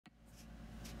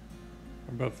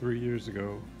About 3 years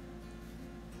ago,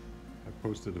 I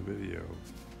posted a video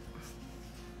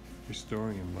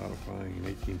restoring and modifying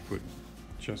an 18-foot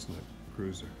Chestnut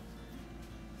Cruiser.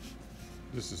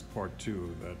 This is part 2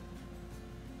 of that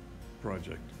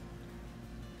project.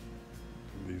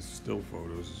 These still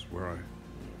photos is where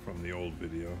from the old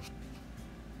video,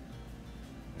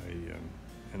 I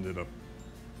ended up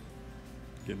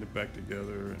getting it back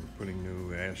together and putting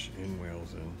new ash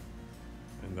inwales in,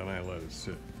 and then I let it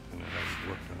sit, and I haven't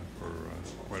worked on it for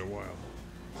quite a while.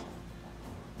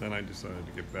 Then I decided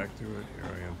to get back to it. Here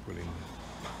I am putting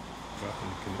dropping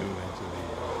the canoe into the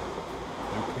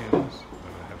new canvas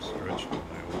that I have stretched from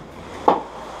my old one.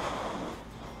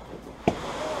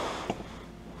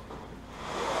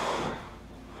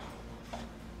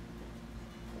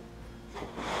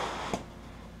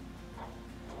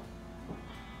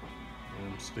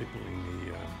 I'm stapling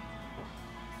the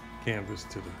canvas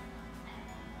to the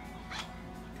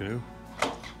canoe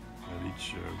at each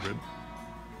rib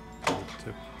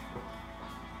tip.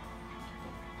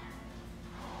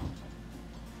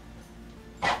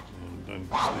 And done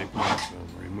stapling, so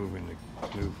I'm removing the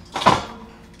canoe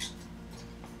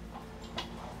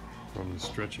from the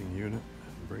stretching unit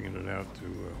and bringing it out to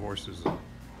horses and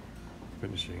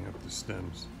finishing up the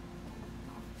stems.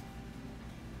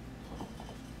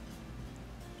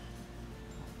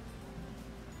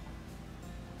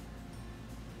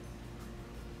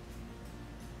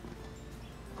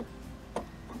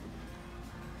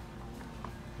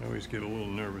 I always get a little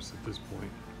nervous at this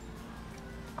point.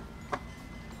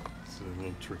 It's a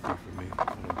little tricky for me. I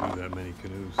don't do that many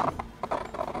canoes. So.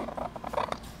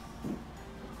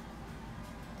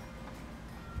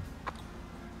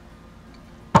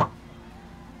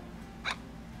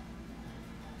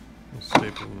 I'm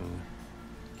stapling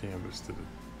the canvas to the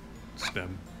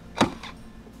stem.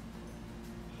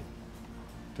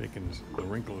 Taking the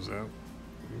wrinkles out.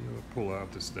 Pull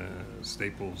out the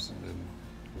staples and then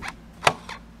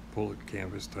pull the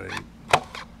canvas tight,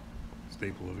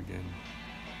 staple it again.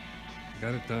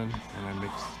 Got it done, and I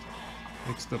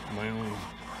mixed up my own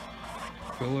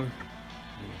filler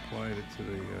and applied it to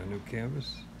the new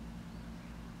canvas.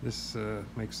 This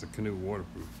makes the canoe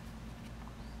waterproof.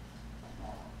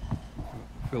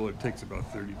 Filler takes about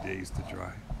 30 days to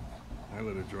dry. I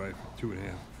let it dry for 2.5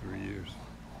 to 3 years.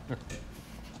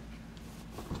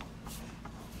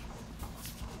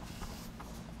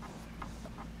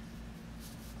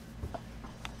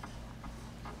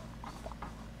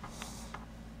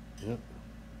 Yep.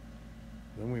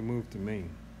 Then we moved to Maine.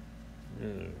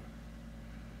 Here's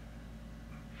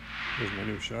my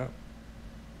new shop.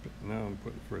 Now I'm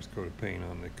putting the first coat of paint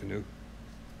on the canoe.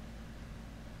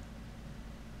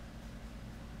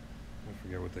 I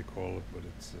forget what they call it, but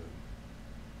it's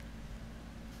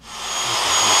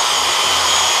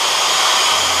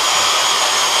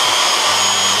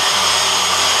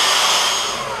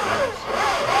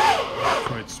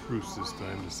spruce this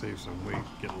time to save some weight,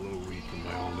 get a little weak in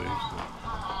my old age. So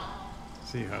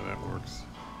see how that works.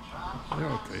 They're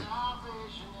okay.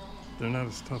 They're not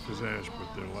as tough as ash,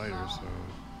 but they're lighter, so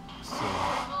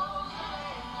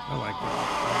I like them.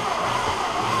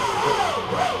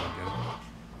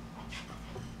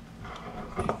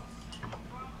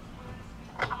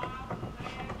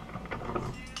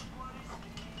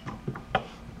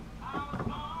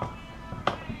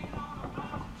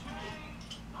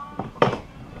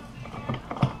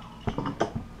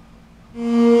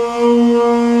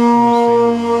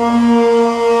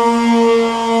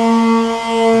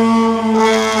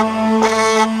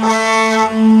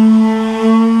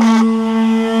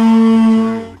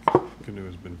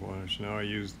 Now I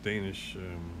use Danish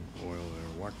oil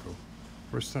or Waco.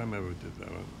 First time I ever did that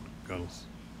on gunnels.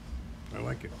 I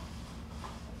like it.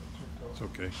 It's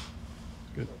okay.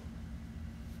 It's good.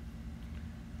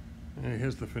 And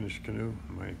here's the finished canoe,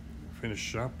 my finished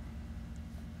shop.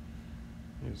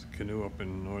 Here's the canoe up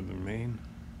in northern Maine.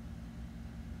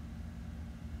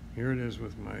 Here it is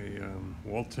with my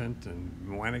wall tent and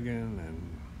Wanigan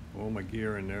and all my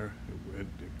gear in there. It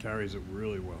carries it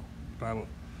really well.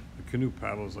 The canoe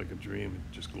paddles like a dream.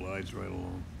 It just glides right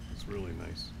along. It's really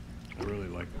nice. I really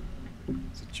like it.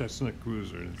 It's a Chestnut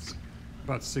Cruiser, and it's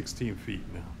about 16 feet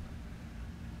now.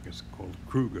 I guess it's called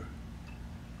Kruger.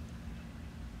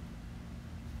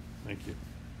 Thank you.